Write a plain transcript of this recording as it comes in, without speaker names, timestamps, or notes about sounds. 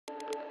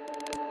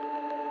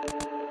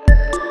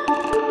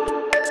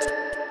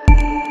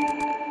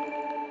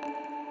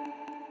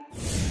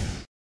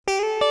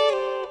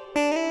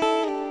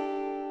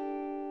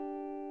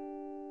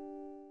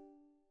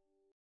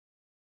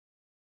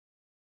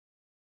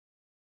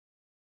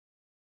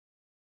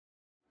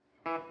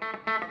Hey,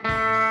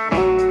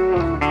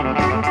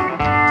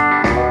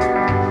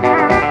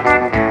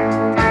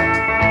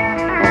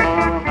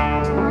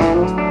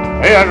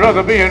 I'd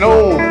rather be an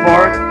old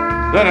fart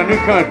than a new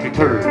country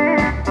turd.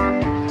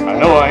 I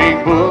know I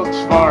ain't book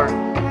smart,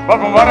 but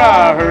from what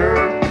I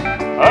heard,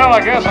 well,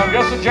 I guess I'm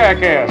just a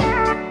jackass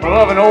for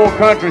loving old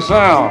country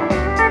sound.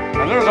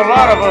 And there's a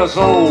lot of us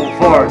old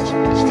farts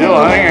still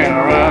hanging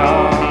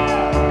around.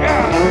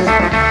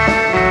 Yeah.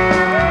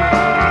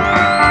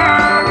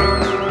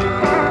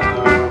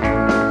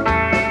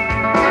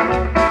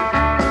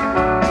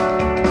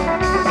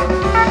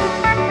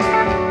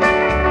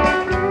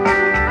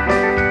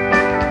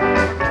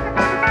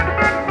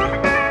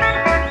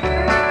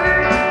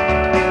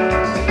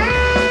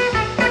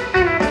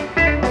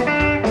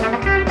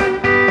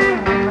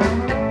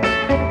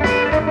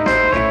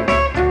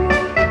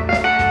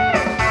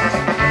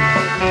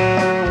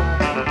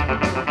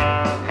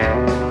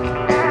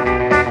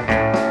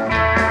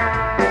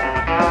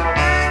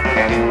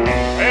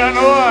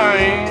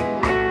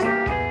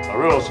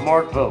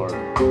 Smart feller,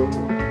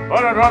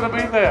 but I'd rather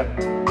be that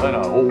than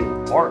an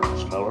old fart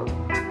smeller.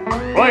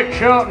 Blake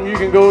Shelton, you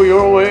can go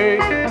your way,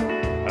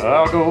 and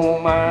I'll go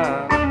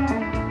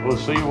mine. We'll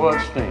see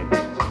what stinks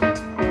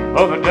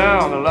further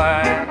down the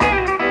line.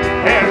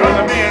 Hey, I'd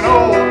rather be an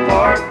old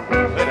fart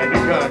than a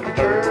new country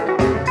turd.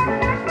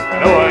 I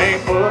know I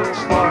ain't book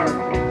smart,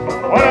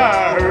 but what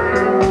I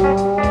heard,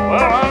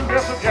 well, I'm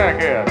just a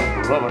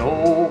jackass loving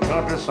old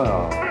country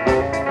sound.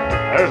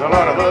 There's a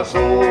lot of us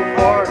old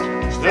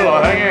farts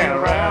still hanging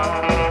around.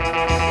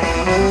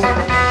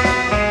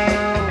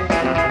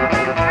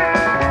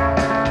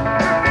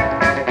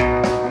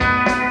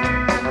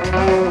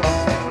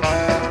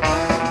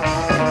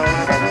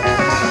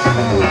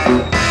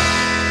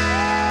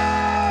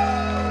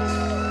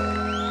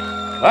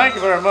 Thank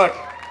you very much.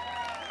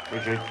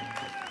 Appreciate it.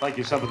 Thank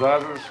you,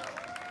 sympathizers.